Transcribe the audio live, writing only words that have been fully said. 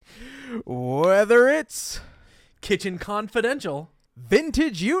Minutes, Kitchen Confidential,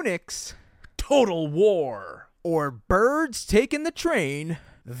 Vintage Unix, Total War, or Birds Taking the Train.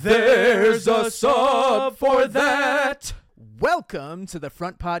 There's a sub for that. Welcome to the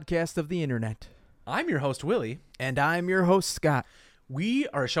front podcast of the internet. I'm your host, Willie. And I'm your host, Scott. We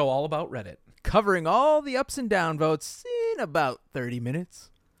are a show all about Reddit. Covering all the ups and down votes in about 30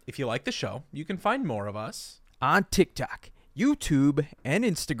 minutes. If you like the show, you can find more of us on TikTok, YouTube, and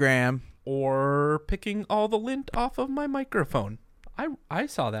Instagram. Or picking all the lint off of my microphone. I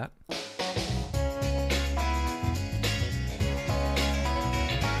saw that.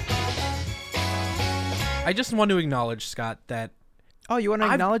 I just want to acknowledge, Scott, that... Oh, you want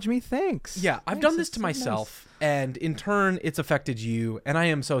to acknowledge me? Thanks. Yeah, I've Thanks, done this to so myself, nice. and in turn, it's affected you, and I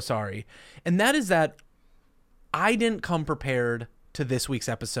am so sorry. And that is that I didn't come prepared to this week's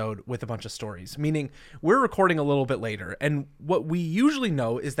episode with a bunch of stories, meaning we're recording a little bit later, and what we usually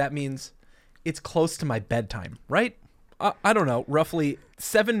know is that means it's close to my bedtime, right? I don't know, roughly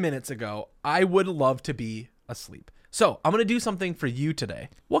 7 minutes ago, I would love to be asleep. So I'm going to do something for you today.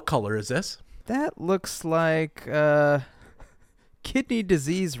 What color is this? That looks like kidney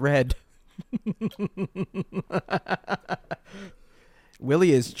disease red.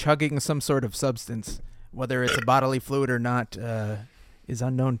 Willie is chugging some sort of substance. Whether it's a bodily fluid or not is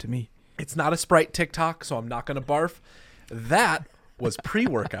unknown to me. It's not a Sprite TikTok, so I'm not going to barf. That was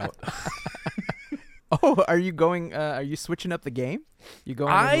pre-workout. Oh, are you switching up the game? You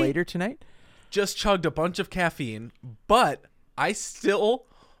going in later tonight? Just chugged a bunch of caffeine, but I still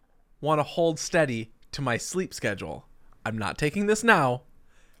want to hold steady to my sleep schedule. I'm not taking this now.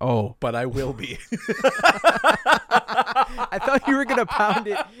 Oh, but I will be. I thought you were going to pound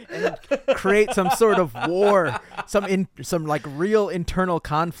it and create some sort of war, some like real internal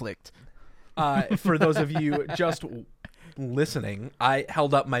conflict. For those of you just listening, I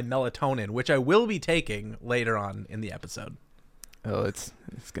held up my melatonin, which I will be taking later on in the episode. Oh, it's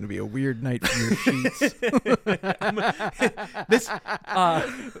going to be a weird night for your sheets.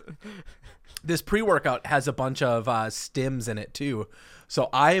 This pre-workout has a bunch of stims in it too. So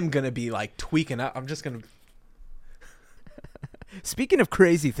I am going to be like tweaking out. I'm just going to... Speaking of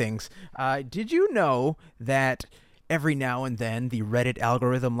crazy things, did you know that every now and then the Reddit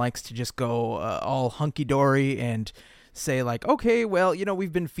algorithm likes to just go all hunky-dory and say like, okay, well,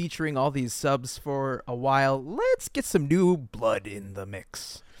 we've been featuring all these subs for a while. Let's get some new blood in the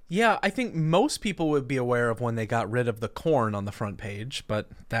mix. Yeah, I think most people would be aware of when they got rid of the corn on the front page, but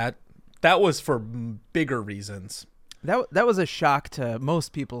that was for bigger reasons. That was a shock to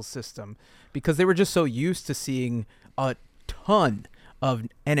most people's system because they were just so used to seeing a ton of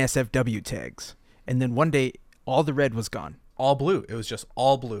NSFW tags. And then one day, all the red was gone. All blue. It was just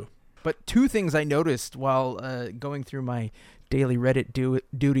all blue. But two things I noticed while going through my daily Reddit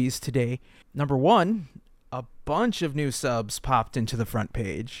duties today. Number one, a bunch of new subs popped into the front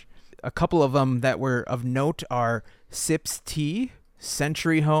page. A couple of them that were of note are Sips Tea,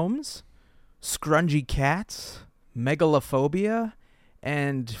 Century Homes, Scrungy Cats, Megalophobia,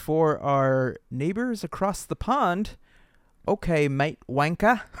 and for our neighbors across the pond, okay, mate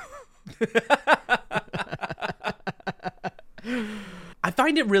wanker. I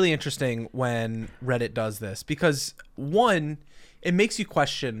find it really interesting when Reddit does this because, one, it makes you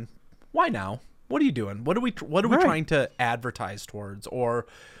question, why now? What are you doing? What are we trying to advertise towards? Or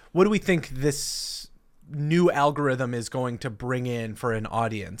what do we think this new algorithm is going to bring in for an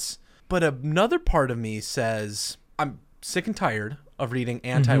audience? But another part of me says, I'm sick and tired of reading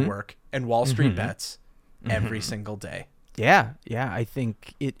anti-work and Wall Street bets every single day. Yeah, I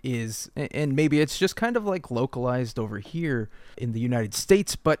think it is. And maybe it's just kind of like localized over here in the United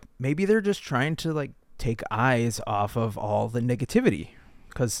States, but maybe they're just trying to like take eyes off of all the negativity.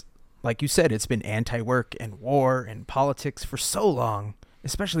 Because like you said, it's been anti-work and war and politics for so long,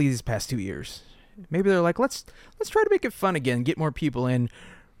 especially these past 2 years. Maybe they're like, let's try to make it fun again, get more people in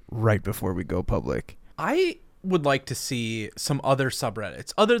right before we go public. I would like to see some other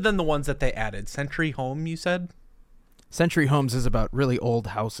subreddits other than the ones that they added. Century Home, you said? Century Homes is about really old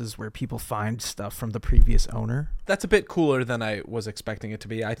houses where people find stuff from the previous owner. That's a bit cooler than I was expecting it to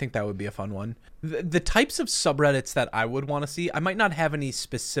be. I think that would be a fun one. The types of subreddits that I would want to see, I might not have any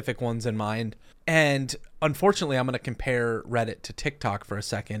specific ones in mind. And unfortunately, I'm going to compare Reddit to TikTok for a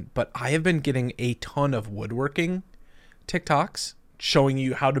second, but I have been getting a ton of woodworking TikToks showing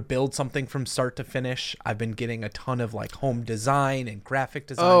you how to build something from start to finish. I've been getting a ton of like home design and graphic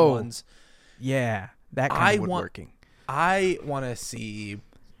design ones. Yeah, that kind of woodworking. I want to see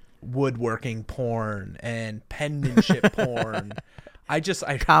woodworking porn and penmanship porn. I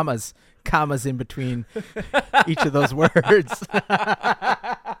commas in between each of those words.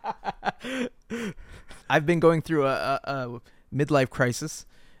 I've been going through a midlife crisis,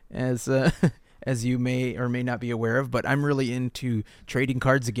 as as you may or may not be aware of, but I'm really into trading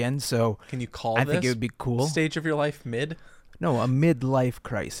cards again. So Can you call I this think it would be cool. stage of your life mid? No, a midlife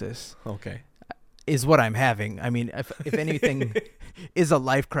crisis Okay. is what I'm having. I mean, if anything is a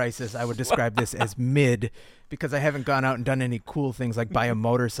life crisis, I would describe this as mid, because I haven't gone out and done any cool things like buy a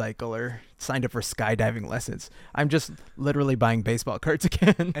motorcycle or signed up for skydiving lessons. I'm just literally buying baseball cards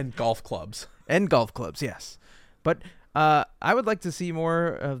again. And golf clubs. And golf clubs, yes. But I would like to see more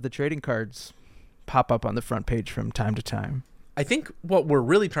of the trading cards pop up on the front page from time to time. I think what we're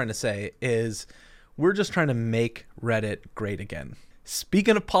really trying to say is we're just trying to make Reddit great again.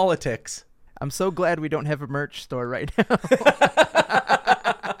 Speaking of politics, I'm so glad we don't have a merch store right now.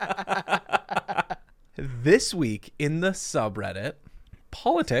 this week in the subreddit,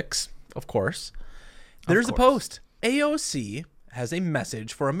 politics, of course, there's a post. AOC has a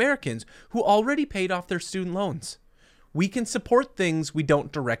message for Americans who already paid off their student loans. We can support things we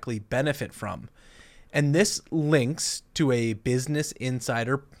don't directly benefit from. And this links to a Business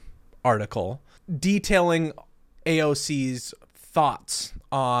Insider article detailing AOC's thoughts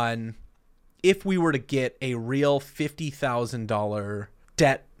on if we were to get a real $50,000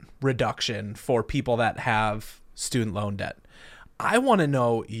 debt reduction for people that have student loan debt. I want to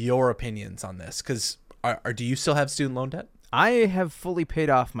know your opinions on this, because do you still have student loan debt? I have fully paid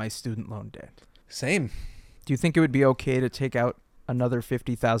off my student loan debt. Same. Do you think it would be okay to take out another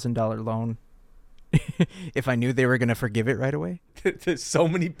 $50,000 loan if I knew they were going to forgive it right away? So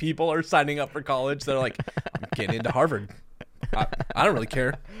many people are signing up for college. They're like, I'm getting into Harvard. I don't really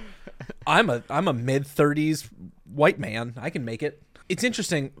care. I'm a mid-30s white man. I can make it. It's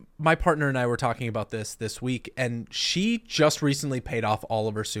interesting. My partner and I were talking about this week, and she just recently paid off all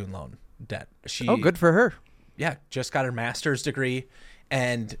of her student loan debt. Oh, good for her. Yeah, just got her master's degree,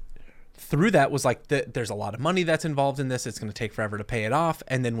 and through that was like, there's a lot of money that's involved in this. It's going to take forever to pay it off.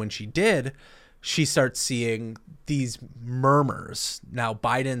 And then when she did, she starts seeing these murmurs. Now,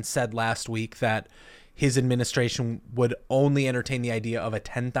 Biden said last week that his administration would only entertain the idea of a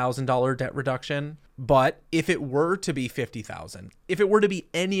 $10,000 debt reduction. But if it were to be $50,000, if it were to be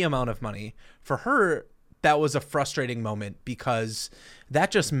any amount of money, for her, that was a frustrating moment, because that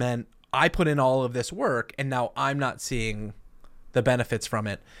just meant I put in all of this work and now I'm not seeing the benefits from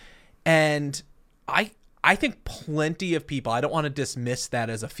it. And I think plenty of people, I don't want to dismiss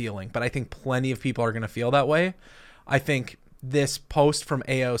that as a feeling, but I think plenty of people are going to feel that way. I think this post from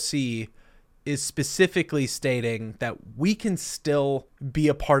AOC is specifically stating that we can still be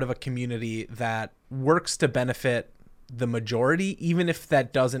a part of a community that works to benefit the majority, even if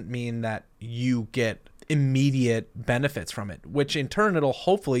that doesn't mean that you get immediate benefits from it, which in turn it'll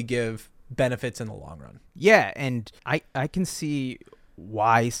hopefully give benefits in the long run. Yeah, and I can see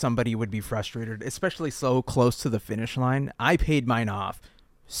why somebody would be frustrated, especially so close to the finish line. I paid mine off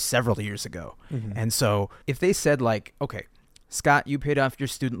several years ago. Mm-hmm. And so if they said like, okay, Scott, you paid off your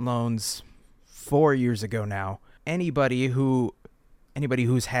student loans 4 years ago now. Anybody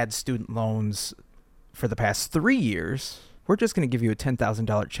who's had student loans for the past 3 years, we're just going to give you a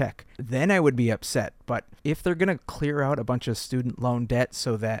 $10,000 check. Then I would be upset. But if they're going to clear out a bunch of student loan debt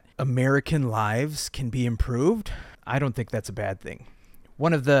so that American lives can be improved, I don't think that's a bad thing.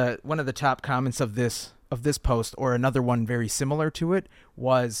 One of the top comments of this post, or another one very similar to it,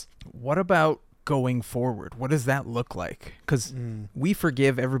 was, what about going forward? What does that look like? Because we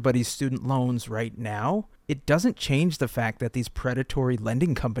forgive everybody's student loans right now. It doesn't change the fact that these predatory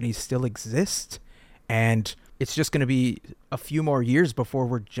lending companies still exist. And it's just going to be a few more years before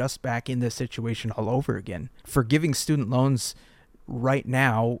we're just back in this situation all over again. Forgiving student loans right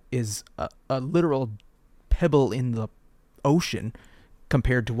now is a literal pebble in the ocean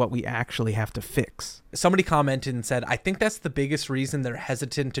compared to what we actually have to fix. Somebody commented and said, I think that's the biggest reason they're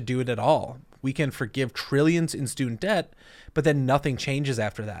hesitant to do it at all. We can forgive trillions in student debt, but then nothing changes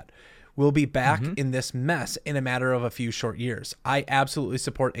after that. We'll be back in this mess in a matter of a few short years. I absolutely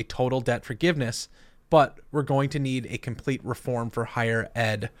support a total debt forgiveness, but we're going to need a complete reform for higher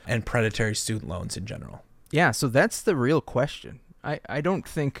ed and predatory student loans in general. Yeah, so that's the real question. I don't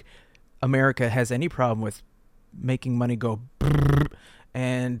think America has any problem with making money go brrr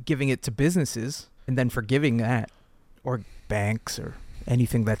and giving it to businesses and then forgiving that, or banks, or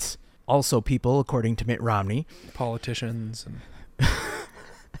anything that's also people, according to Mitt Romney. Politicians. And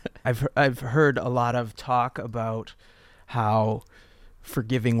I've heard a lot of talk about how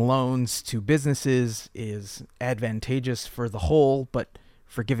forgiving loans to businesses is advantageous for the whole, but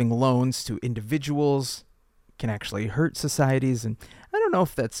forgiving loans to individuals can actually hurt societies. And I don't know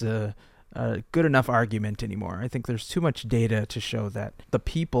if that's a good enough argument anymore. I think there's too much data to show that the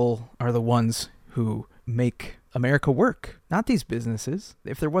people are the ones who make America work, not these businesses.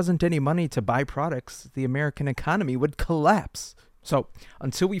 If there wasn't any money to buy products, the American economy would collapse. So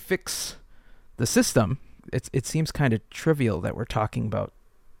until we fix the system, it seems kind of trivial that we're talking about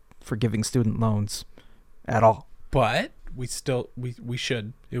forgiving student loans at all. But we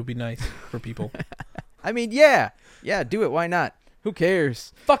should. It would be nice for people. I mean, yeah, do it. Why not? Who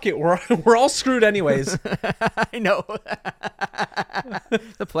cares? Fuck it. We're all screwed anyways. I know.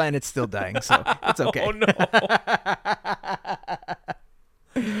 The planet's still dying, so it's okay. Oh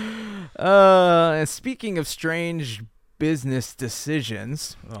no. Speaking of strange business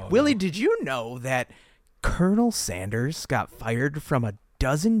decisions, Willie, did you know that Colonel Sanders got fired from a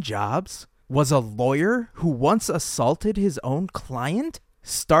dozen jobs, was a lawyer who once assaulted his own client,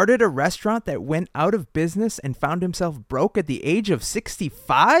 started a restaurant that went out of business and found himself broke at the age of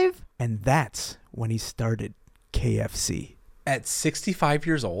 65? And that's when he started KFC. At 65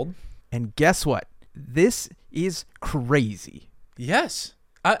 years old? And guess what? This is crazy. Yes.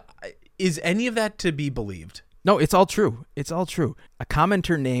 Is any of that to be believed? No, it's all true. It's all true. A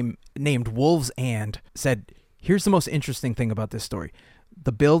commenter named Wolves and said, here's the most interesting thing about this story.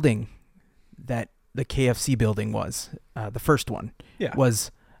 The building that the KFC building was, the first one,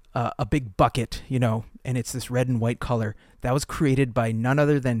 was a big bucket, and it's this red and white color. That was created by none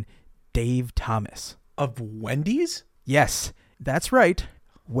other than Dave Thomas. Of Wendy's? Yes, that's right.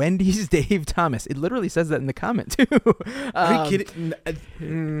 Wendy's Dave Thomas. It literally says that in the comment, too. Are you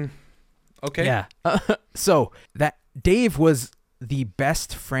kidding? Okay. Yeah. So that Dave was the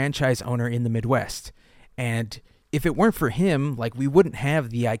best franchise owner in the Midwest. And if it weren't for him, we wouldn't have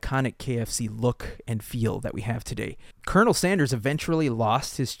the iconic KFC look and feel that we have today. Colonel Sanders eventually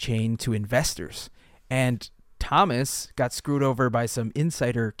lost his chain to investors, and Thomas got screwed over by some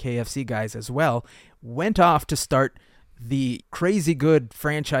insider KFC guys as well, went off to start the crazy good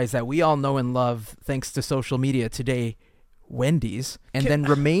franchise that we all know and love thanks to social media today, Wendy's, and then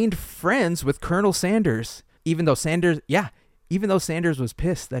remained friends with Colonel Sanders, even though Sanders was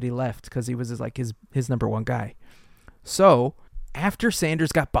pissed that he left because he was his number one guy. So after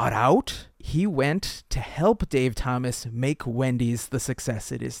Sanders got bought out, he went to help Dave Thomas make Wendy's the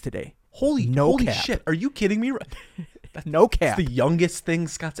success it is today. Holy cap. Shit. Are you kidding me? No cap. That's the youngest thing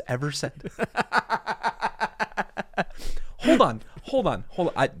Scott's ever said. Hold on.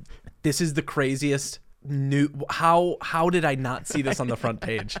 This is the craziest new. How did I not see this on the front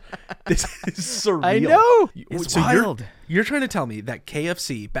page? This is surreal. I know. It's wild. You're trying to tell me that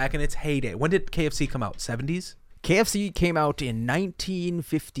KFC back in its heyday, when did KFC come out? 70s? KFC came out in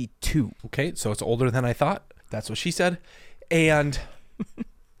 1952. Okay, so it's older than I thought. That's what she said. And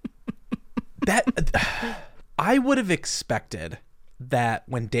that I would have expected that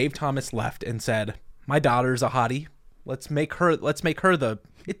when Dave Thomas left and said, "My daughter's a hottie. Let's make her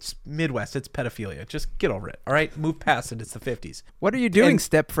it's Midwest, it's pedophilia. Just get over it. All right? Move past it. It's the 50s." What are you doing,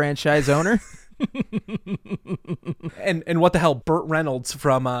 step franchise owner? and what the hell? Burt Reynolds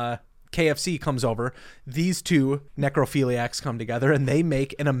from KFC comes over. These two necrophiliacs come together and they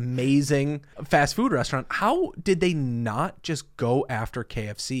make an amazing fast food restaurant. How did they not just go after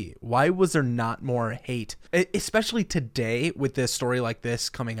KFC? Why was there not more hate? Especially today with this story like this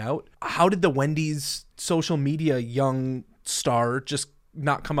coming out. How did the Wendy's social media young star just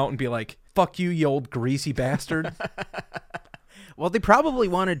not come out and be like, "Fuck you, you old greasy bastard"? Well, they probably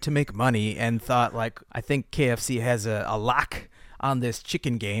wanted to make money and thought I think KFC has a lock on this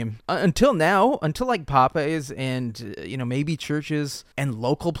chicken game. Until Popeyes and maybe churches and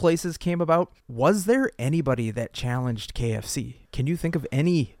local places came about, was there anybody that challenged KFC? Can you think of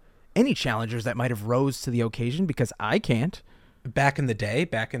any challengers that might have rose to the occasion? Because I can't. Back in the day,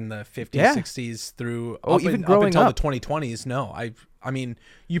 back in the 50s, 60s through up until the 2020s, no. I mean,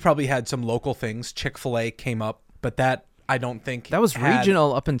 you probably had some local things. Chick-fil-A came up, but that I don't think that was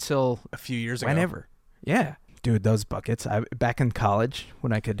regional up until a few years ago. Whenever. Yeah. Dude, those buckets. Back in college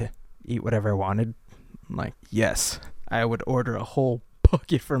when I could eat whatever I wanted, yes, I would order a whole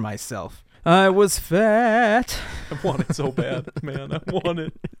bucket for myself. I was fat. I want it so bad, man. I want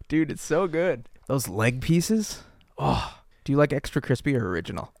it. Dude, it's so good. Those leg pieces. Oh, do you like extra crispy or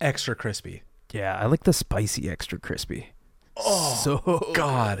original? Extra crispy. Yeah, I like the spicy extra crispy. Oh, so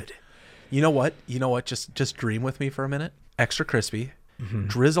God. Good. You know what? Just dream with me for a minute. Extra crispy. Mm-hmm.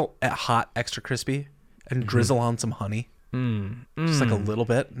 Drizzle at hot extra crispy. And drizzle on some honey. Just a little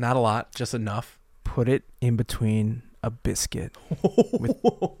bit. Not a lot. Just enough. Put it in between a biscuit with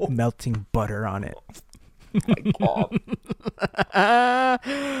melting butter on it. Oh my God.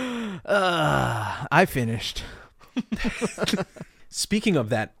 I finished. Speaking of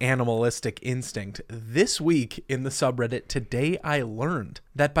that animalistic instinct, this week in the subreddit Today I Learned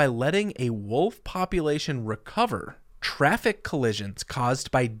that by letting a wolf population recover, traffic collisions caused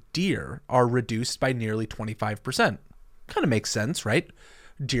by deer are reduced by nearly 25%. Kind of makes sense, right?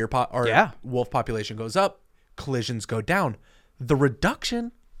 Wolf population goes up, collisions go down. The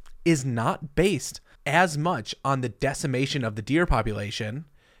reduction is not based as much on the decimation of the deer population,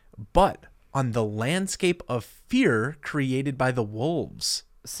 but on the landscape of fear created by the wolves.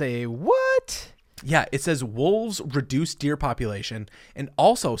 Say what? Yeah, it says wolves reduce deer population and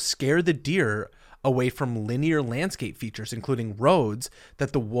also scare the deer away from linear landscape features, including roads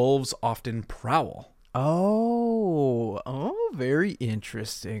that the wolves often prowl. Oh, very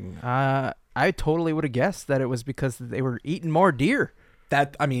interesting. I totally would have guessed that it was because they were eating more deer.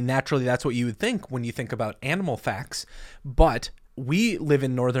 Naturally, that's what you would think when you think about animal facts, but we live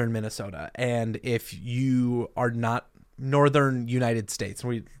in northern Minnesota, and if you are not northern United States,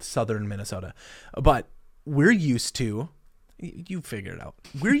 we're southern Minnesota, but we're used to, you figure it out,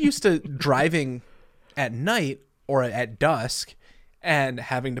 we're used to driving at night or at dusk and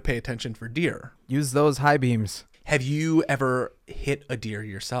having to pay attention for deer. Use those high beams. Have you ever hit a deer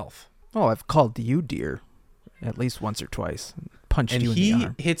yourself? Oh, I've called you deer at least once or twice. Punched you in the arm.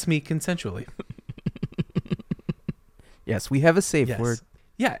 And he hits me consensually. Yes, we have a safe word.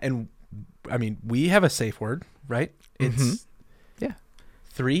 Yeah, and we have a safe word, right? It's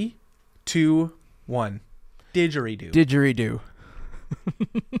 3, 2, 1. Didgeridoo. Didgeridoo.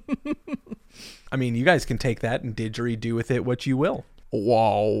 You guys can take that and didgeridoo with it what you will.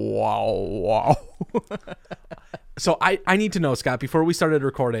 Wow. So I need to know, Scott, before we started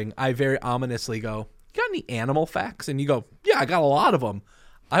recording, I very ominously go, you got any animal facts? And you go, yeah, I got a lot of them.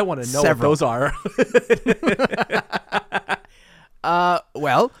 I want to know what those are.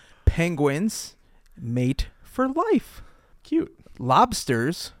 Well, penguins mate for life. Cute.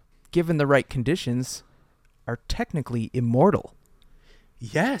 Lobsters, given the right conditions, are technically immortal.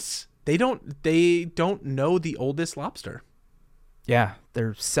 Yes. They don't know the oldest lobster. Yeah,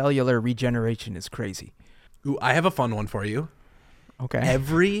 their cellular regeneration is crazy. Ooh, I have a fun one for you. Okay.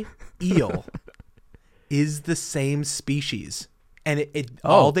 Every eel is the same species. And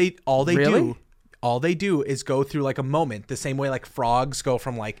all they do is go through like a moment, the same way like frogs go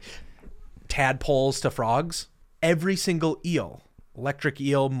from like tadpoles to frogs. Every single eel, electric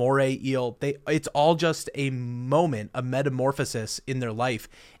eel, moray eel, it's all just a moment, a metamorphosis in their life,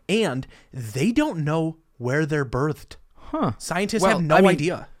 and they don't know where they're birthed. Huh. Scientists have no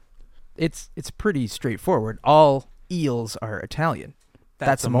idea. It's pretty straightforward. All eels are Italian.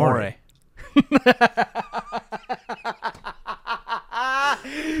 That's amore.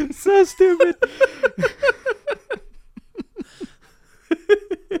 So stupid.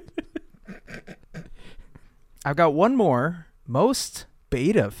 I've got one more. Most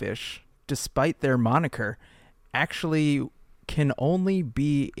betta fish, despite their moniker, actually can only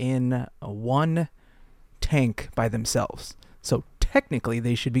be in one tank by themselves. So technically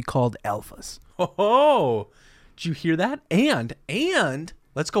they should be called alphas. Oh, did you hear that? And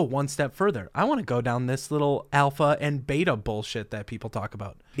let's go one step further. I want to go down this little alpha and beta bullshit that people talk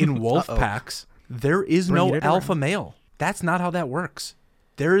about. In wolf packs, there is no alpha male. That's not how that works.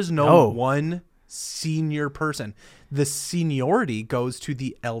 There is no one senior person. The seniority goes to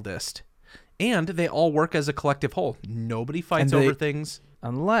the eldest. And they all work as a collective whole. Nobody fights over things.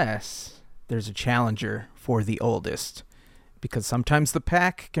 Unless there's a challenger for the oldest. Because sometimes the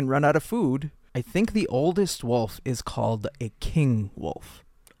pack can run out of food. I think the oldest wolf is called a king wolf.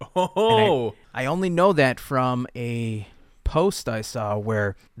 Oh. I only know that from a post I saw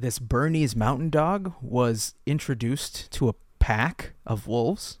where this Bernese mountain dog was introduced to a pack of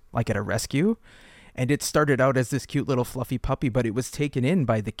wolves, like at a rescue. And it started out as this cute little fluffy puppy, but it was taken in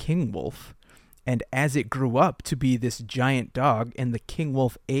by the king wolf. And as it grew up to be this giant dog and the king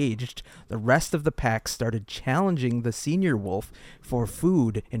wolf aged, the rest of the pack started challenging the senior wolf for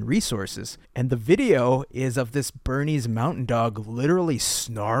food and resources. And the video is of this Bernese mountain dog literally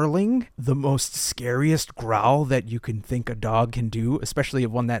snarling the most scariest growl that you can think a dog can do, especially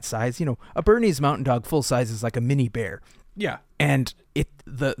of one that size. You know, a Bernese mountain dog full size is like a mini bear. Yeah. And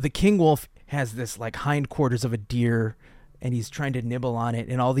the king wolf has this like hindquarters of a deer, and he's trying to nibble on it,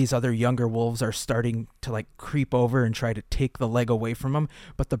 and all these other younger wolves are starting to like creep over and try to take the leg away from him.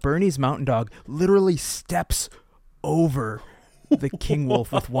 But the Bernese mountain dog literally steps over the king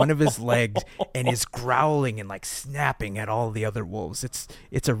wolf with one of his legs and is growling and like snapping at all the other wolves.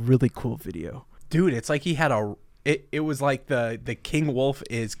 It's a really cool video. Dude, it's like he had it was like the king wolf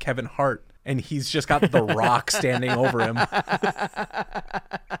is Kevin Hart, and he's just got The Rock standing over him.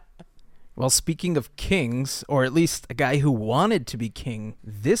 Well, speaking of kings, or at least a guy who wanted to be king,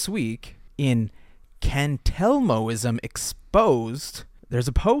 this week in Cantelmoism Exposed, there's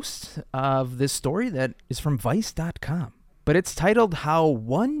a post of this story that is from Vice.com. But it's titled How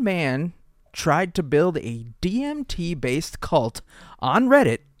One Man Tried to Build a DMT-Based Cult on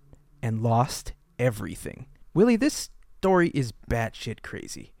Reddit and Lost Everything. Willie, this story is batshit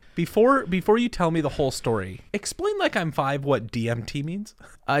crazy. Before you tell me the whole story, explain like I'm 5 what DMT means.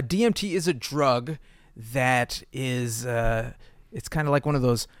 DMT is a drug that is, it's kind of like one of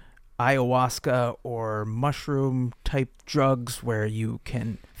those ayahuasca or mushroom type drugs where you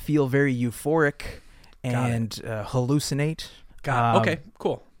can feel very euphoric and hallucinate. Okay,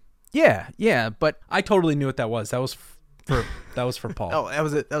 cool. Yeah, but I totally knew what that was. That was for Paul. Oh, that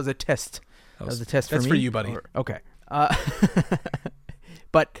was a test. That was a test for me. That's for you, buddy. Okay.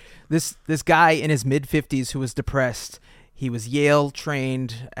 But this guy in his mid-50s who was depressed, he was Yale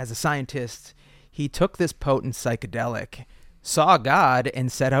trained as a scientist. He took this potent psychedelic, saw God,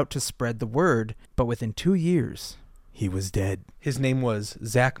 and set out to spread the word. But within 2 years, he was dead. His name was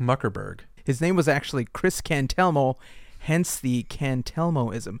Zach Muckerberg. His name was actually Chris Cantelmo, hence the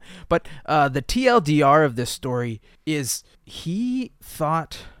Cantelmoism. But the TLDR of this story is he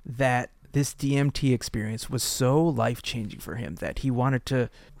thought that this DMT experience was so life-changing for him that he wanted to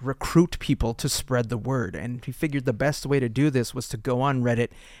recruit people to spread the word. And he figured the best way to do this was to go on Reddit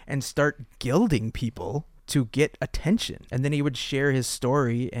and start gilding people to get attention. And then he would share his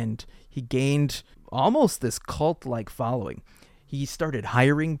story, and he gained almost this cult-like following. He started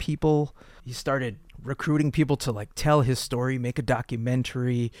hiring people. He started recruiting people to like tell his story, make a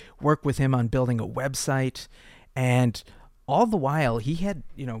documentary, work with him on building a website. And all the while he had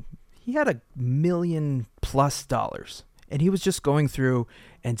 $1 million+ and he was just going through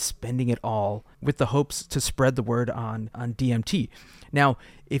and spending it all with the hopes to spread the word on DMT. Now,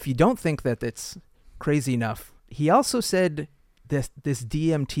 if you don't think that it's crazy enough, he also said this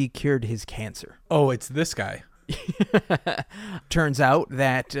DMT cured his cancer. Oh, it's this guy. Turns out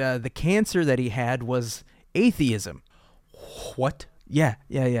that the cancer that he had was atheism. What? Yeah.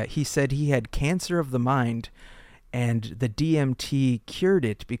 He said he had cancer of the mind, and the DMT cured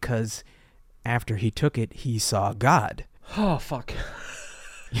it because after he took it, he saw God. Oh, fuck.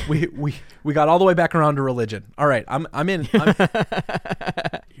 we got all the way back around to religion. All right, I'm in.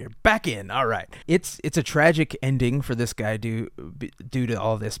 You're back in. All right. It's a tragic ending for this guy due to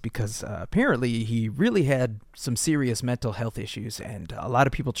all this because apparently he really had some serious mental health issues, and a lot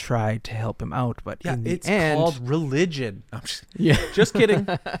of people tried to help him out. But in the end, called religion. Just kidding.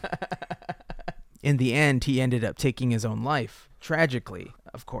 In the end, he ended up taking his own life, tragically,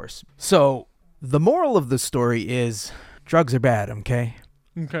 of course. So the moral of the story is drugs are bad, okay?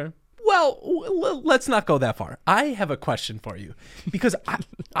 Okay. Well, let's not go that far. I have a question for you because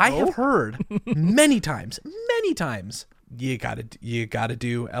I have heard many times, you gotta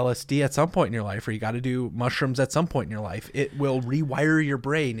do LSD at some point in your life, or you gotta do mushrooms at some point in your life. It will rewire your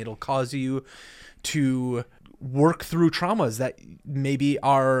brain. It'll cause you to work through traumas that maybe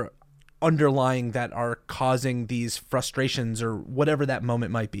are underlying, that are causing these frustrations or whatever that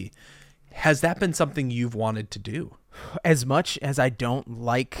moment might be. Has that been something you've wanted to do? As much as I don't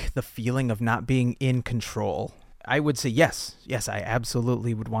like the feeling of not being in control, I would say yes. Yes, I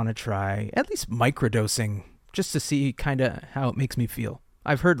absolutely would want to try at least microdosing just to see kind of how it makes me feel.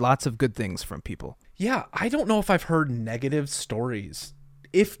 I've heard lots of good things from people. Yeah, I don't know if I've heard negative stories.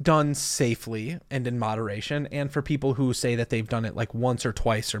 If done safely and in moderation, and for people who say that they've done it like once or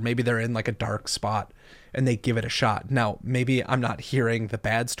twice, or maybe they're in like a dark spot and they give it a shot. Now, maybe I'm not hearing the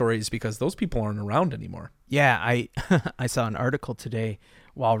bad stories because those people aren't around anymore. Yeah, I saw an article today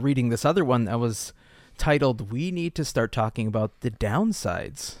while reading this other one that was titled, "We Need to Start Talking About the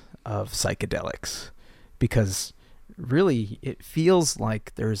Downsides of Psychedelics," because really it feels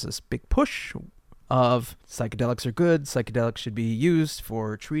like there's this big push of psychedelics are good, psychedelics should be used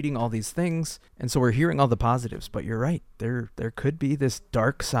for treating all these things. And so we're hearing all the positives, but you're right. There could be this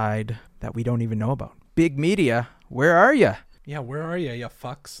dark side that we don't even know about. Big media, where are you? Yeah, where are you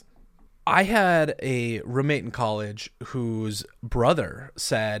fucks? I had a roommate in college whose brother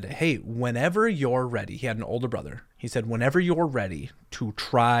said, hey, whenever you're ready, he had an older brother. He said, whenever you're ready to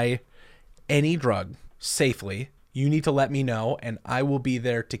try any drug safely, you need to let me know, and I will be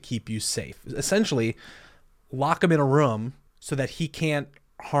there to keep you safe. Essentially, lock him in a room so that he can't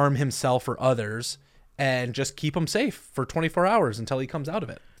harm himself or others, and just keep him safe for 24 hours until he comes out of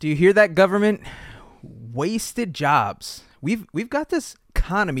it. Do you hear that, government? Wasted jobs. We've got this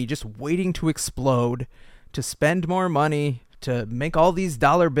economy just waiting to explode, to spend more money, to make all these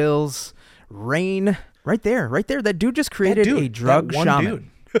dollar bills rain. Right there. That dude just created a drug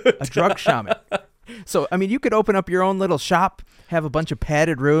shaman. A drug shaman. So, I mean, you could open up your own little shop, have a bunch of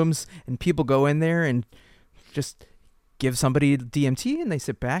padded rooms, and people go in there and just give somebody DMT, and they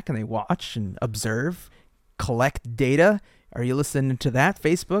sit back and they watch and observe, collect data. Are you listening to that,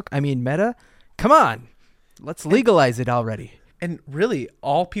 Facebook? I mean, Meta? Come on. Let's legalize it already. And really,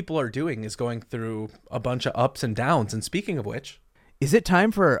 all people are doing is going through a bunch of ups and downs. And speaking of which, is it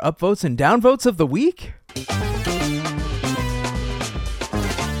time for our upvotes and downvotes of the week?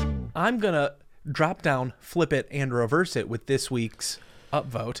 I'm going to drop down, flip it, and reverse it with this week's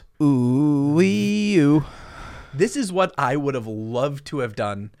upvote. Ooh-wee-oo. This is what I would have loved to have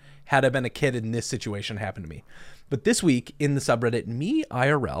done had I been a kid and this situation happened to me. But this week in the subreddit Me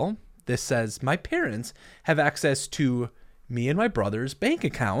IRL, this says, my parents have access to me and my brother's bank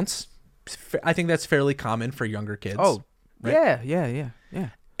accounts. I think that's fairly common for younger kids. Oh, right? Yeah.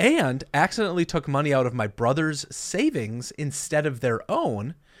 And accidentally took money out of my brother's savings instead of their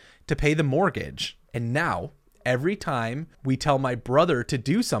own to pay the mortgage. And now, every time we tell my brother to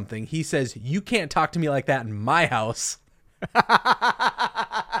do something, he says, you can't talk to me like that in my house.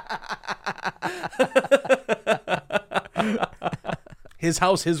 His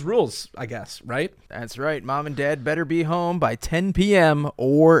house, his rules, I guess, right? That's right. Mom and Dad better be home by 10 p.m.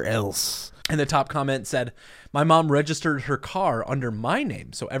 or else. And the top comment said, my mom registered her car under my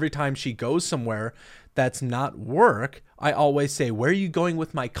name. So every time she goes somewhere that's not work, I always say, where are you going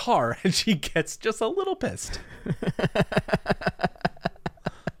with my car? And she gets just a little pissed.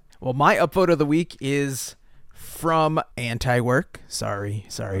 Well, my upvote of the week is from Anti-Work. Sorry,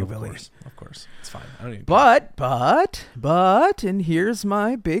 Willie. Of course. It's fine. I don't even But, and here's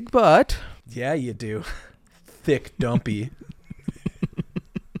my big but. Yeah, you do. Thick dumpy.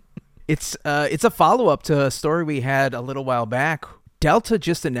 It's a follow-up to a story we had a little while back. Delta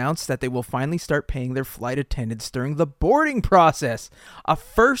just announced that they will finally start paying their flight attendants during the boarding process, a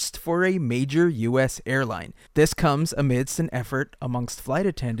first for a major U.S. airline. This comes amidst an effort amongst flight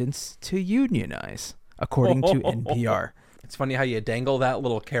attendants to unionize, according to NPR. It's funny how you dangle that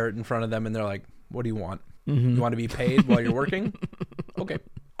little carrot in front of them and they're like, what do you want? Mm-hmm. You want to be paid while you're working? Okay.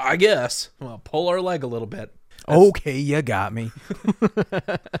 I guess. Well, pull our leg a little bit. Okay, you got me.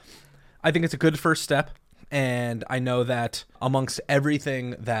 I think it's a good first step. And I know that amongst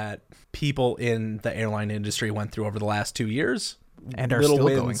everything that people in the airline industry went through over the last 2 years, and are little still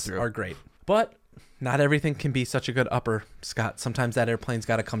wins going through, are great. But not everything can be such a good upper, Scott. Sometimes that airplane's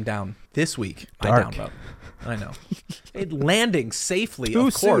got to come down. This week, Dark. I downvote. I know. It landing safely, too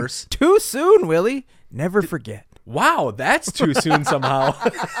of course. Soon. Too soon, Willie. Never forget. Wow, that's too soon somehow.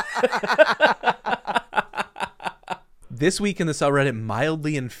 This week in the subreddit,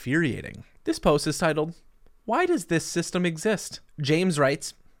 mildly infuriating. This post is titled, why does this system exist? James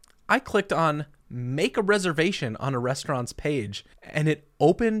writes, I clicked on make a reservation on a restaurant's page and it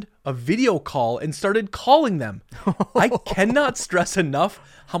opened a video call and started calling them. I cannot stress enough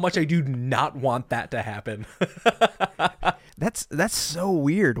how much I do not want that to happen. That's so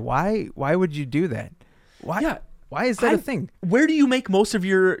weird. Why would you do that? Why? Yeah. Why is that a thing? Where do you make most of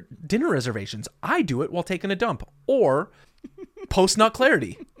your dinner reservations? I do it while taking a dump or post nut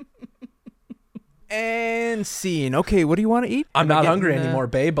clarity. And scene. Okay, what do you want to eat? I'm not hungry anymore,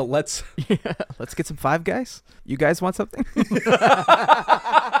 babe, but let's get some Five Guys. You guys want something?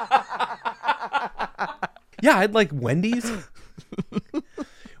 Yeah, I'd like Wendy's.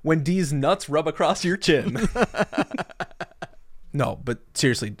 When D's nuts rub across your chin. No, but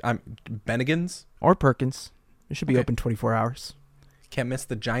seriously, I'm Bennigan's or Perkins. It should be open 24 hours. Can't miss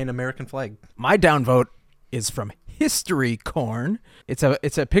the giant American flag. My downvote is from History Corn. It's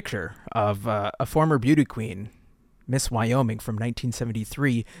a picture of a former beauty queen, Miss Wyoming from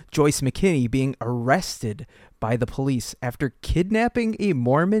 1973, Joyce McKinney, being arrested by the police after kidnapping a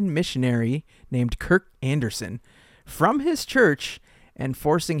Mormon missionary named Kirk Anderson from his church and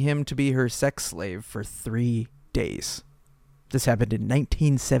forcing him to be her sex slave for 3 days. This happened in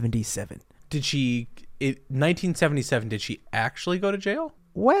 1977. 1977, did she actually go to jail?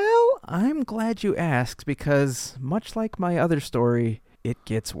 Well, I'm glad you asked because, much like my other story, it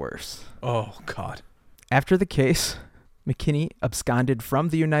gets worse. Oh, God. After the case, McKinney absconded from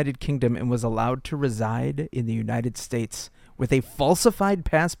the United Kingdom and was allowed to reside in the United States with a falsified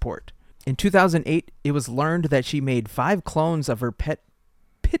passport. In 2008, it was learned that she made 5 clones of her pet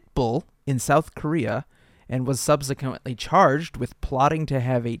pit bull in South Korea and was subsequently charged with plotting to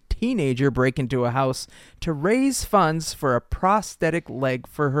have a teenager break into a house to raise funds for a prosthetic leg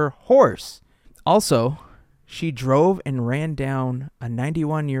for her horse. Also, she drove and ran down a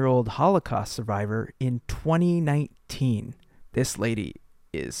 91-year-old Holocaust survivor in 2019. This lady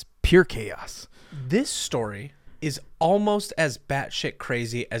is pure chaos. This story is almost as batshit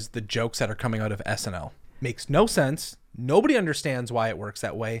crazy as the jokes that are coming out of SNL. Makes no sense. Nobody understands why it works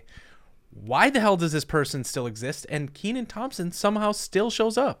that way. Why the hell does this person still exist? And Kenan Thompson somehow still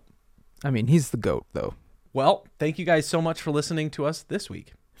shows up. I mean, he's the GOAT, though. Well, thank you guys so much for listening to us this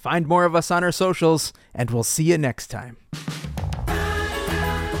week. Find more of us on our socials, and we'll see you next time.